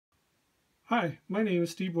Hi, my name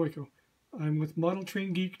is Steve Boyko. I'm with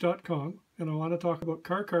ModelTrainGeek.com and I want to talk about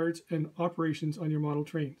car cards and operations on your model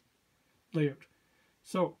train layout.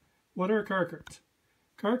 So, what are car cards?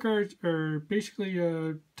 Car cards are basically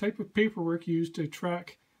a type of paperwork used to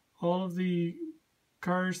track all of the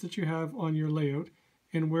cars that you have on your layout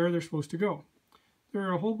and where they're supposed to go. There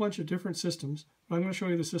are a whole bunch of different systems, but I'm going to show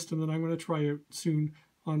you the system that I'm going to try out soon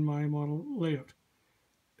on my model layout.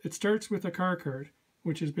 It starts with a car card,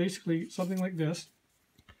 which is basically something like this.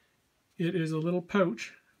 It is a little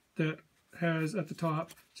pouch that has at the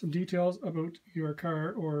top some details about your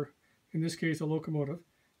car, or in this case a locomotive.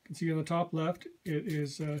 You can see on the top left it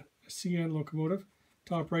is a CN locomotive.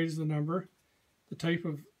 Top right is the number, the type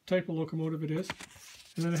of locomotive it is,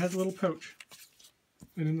 and then it has a little pouch.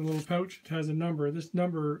 And in the little pouch it has a number. This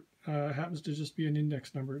number happens to just be an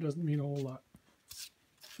index number. It doesn't mean a whole lot.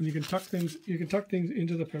 And you can tuck things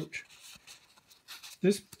into the pouch.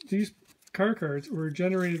 These car cards were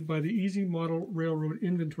generated by the Easy Model Railroad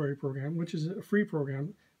Inventory Program, which is a free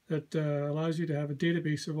program that allows you to have a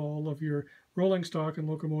database of all of your rolling stock and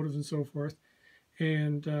locomotives and so forth,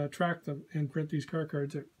 and track them and print these car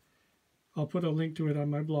cards out. I'll put a link to it on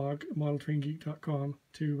my blog, ModelTrainGeek.com,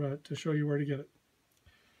 to show you where to get it.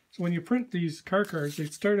 So when you print these car cards, they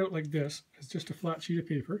start out like this. It's just a flat sheet of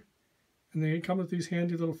paper, and they come with these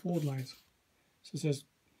handy little fold lines. So it says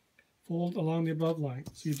fold along the above line.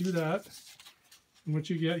 So you do that, and what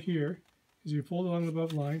you get here is you fold along the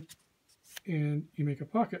above line and you make a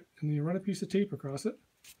pocket, and then you run a piece of tape across it,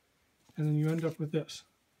 and then you end up with this.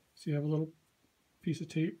 So you have a little piece of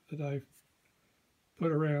tape that I've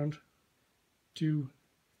put around to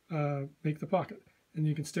make the pocket, and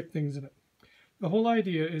you can stick things in it. The whole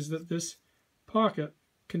idea is that this pocket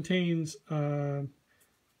contains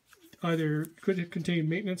either could contain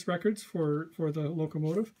maintenance records for the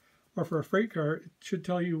locomotive, or for a freight car, it should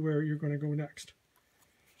tell you where you're going to go next.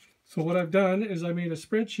 So what I've done is I made a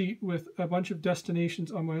spreadsheet with a bunch of destinations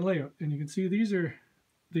on my layout, and you can see these are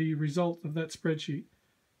the result of that spreadsheet.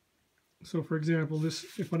 So for example,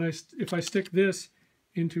 if I stick this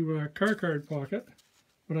into a car card pocket,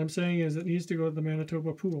 what I'm saying is it needs to go to the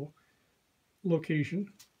Manitoba Pool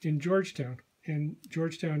location in Georgetown, and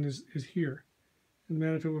Georgetown is here, and the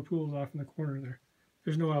Manitoba Pool is off in the corner there.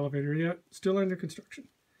 There's no elevator yet, still under construction.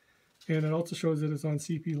 And it also shows that it's on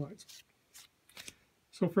CP lines.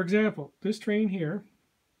 So for example, this train here,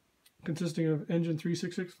 consisting of engine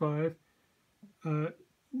 3665,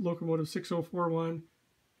 locomotive 6041,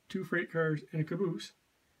 2 freight cars, and a caboose,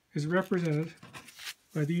 is represented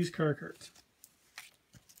by these car cards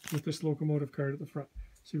with this locomotive card at the front.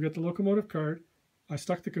 So you've got the locomotive card. I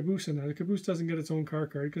stuck the caboose in there. The caboose doesn't get its own car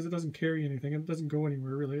card because it doesn't carry anything. It doesn't go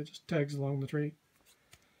anywhere really. It just tags along the train.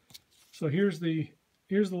 So here's the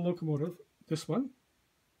locomotive, this one,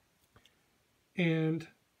 and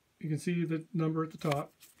you can see the number at the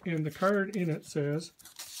top, and the card in it says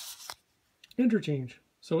interchange.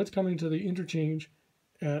 So it's coming to the interchange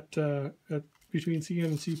at between CN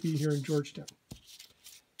and CP here in Georgetown.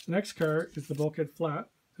 The next car is the bulkhead flat,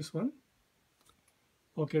 this one,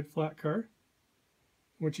 bulkhead flat car.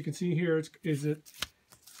 What you can see here is it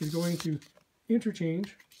is going to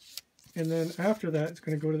interchange, and then after that, it's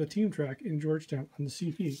going to go to the team track in Georgetown on the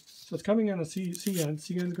CP. So it's coming on a CN.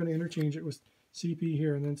 CN is going to interchange it with CP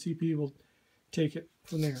here, and then CP will take it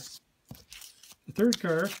from there. The third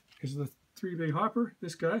car is the 3-bay hopper,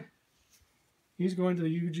 this guy. He's going to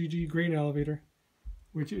the UGG grain elevator,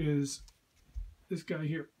 which is this guy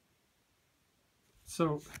here.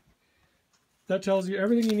 So that tells you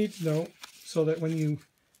everything you need to know, so that when you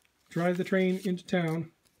drive the train into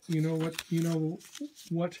town, you know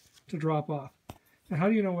what to drop off. And how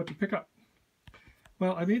do you know what to pick up?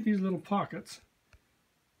 Well, I made these little pockets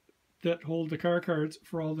that hold the car cards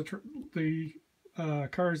for all the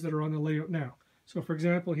cars that are on the layout now. So for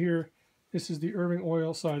example here, this is the Irving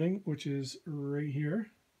Oil siding, which is right here.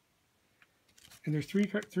 And there's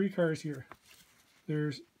three cars here.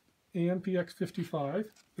 There's AMPX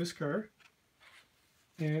 55, this car,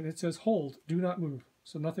 and it says hold, do not move.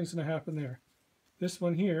 So nothing's going to happen there. This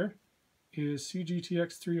one here is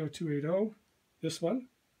CGTX 30280, this one,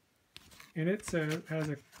 and it says has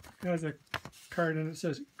a card, and it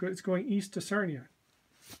says it's going east to Sarnia.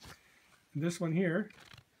 And this one here,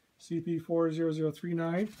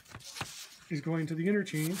 CP40039, is going to the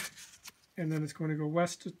interchange, and then it's going to go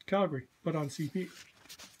west to Calgary, but on CP.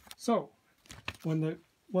 So when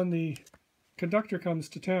the conductor comes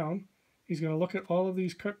to town, he's going to look at all of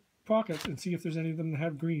these pockets and see if there's any of them that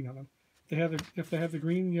have green on them. If they have the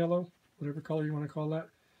green, yellow, whatever color you want to call that,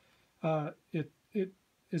 it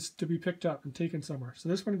is to be picked up and taken somewhere. So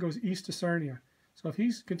this one goes east to Sarnia. So if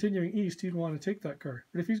he's continuing east, he'd want to take that car.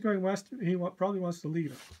 But if he's going west, he probably wants to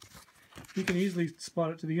leave it. He can easily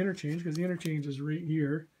spot it to the interchange, because the interchange is right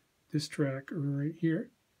here. This track right here.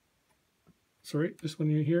 Sorry, this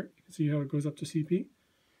one right here. You can see how it goes up to CP.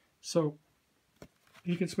 So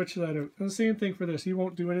he can switch that out. And the same thing for this. He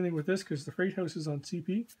won't do anything with this because the freight house is on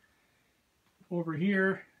CP. Over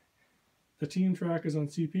here, the team track is on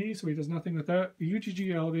CP, so he does nothing with that. The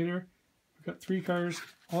UGG elevator, we've got 3 cars.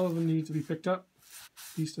 All of them need to be picked up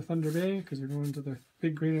east of Thunder Bay because they're going to the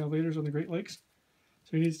big grain elevators on the Great Lakes.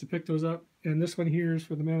 So he needs to pick those up. And this one here is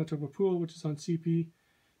for the Manitoba Pool, which is on CP.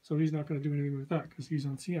 So he's not going to do anything with that because he's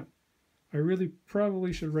on CM. I really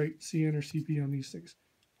probably should write CN or CP on these things.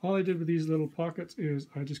 All I did with these little pockets is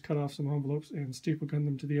I just cut off some envelopes and staple gun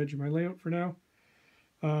them to the edge of my layout for now.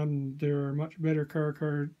 There are much better car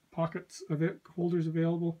card pockets of it, holders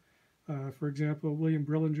available. For example, William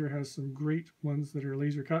Brillinger has some great ones that are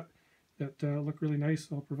laser cut that look really nice.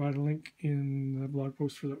 I'll provide a link in the blog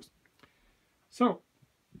post for those. So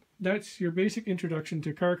that's your basic introduction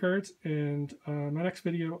to car cards, and my next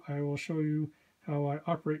video I will show you how I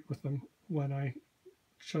operate with them when I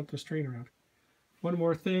shunt this train around. One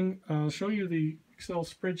more thing, I'll show you the Excel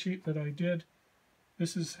spreadsheet that I did.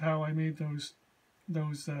 This is how I made those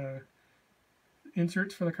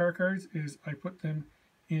inserts for the car cards. Is I put them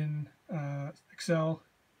in Excel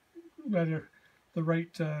at the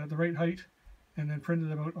right height, and then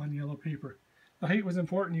printed them out on yellow paper. The height was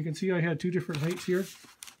important. You can see I had 2 different heights here.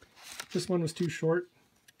 This one was too short.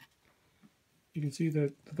 You can see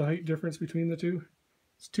the height difference between the two.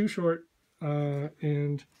 It's too short,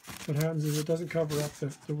 and what happens is it doesn't cover up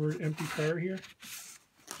the word empty car here,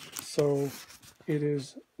 so it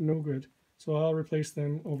is no good. So I'll replace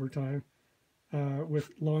them over time with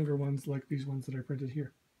longer ones like these ones that I printed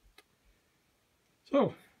here.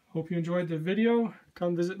 So, hope you enjoyed the video.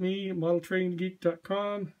 Come visit me,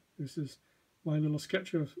 modeltraingeek.com. This is my little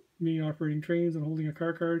sketch of me operating trains and holding a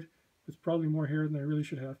car card with probably more hair than I really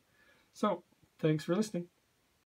should have. So, thanks for listening.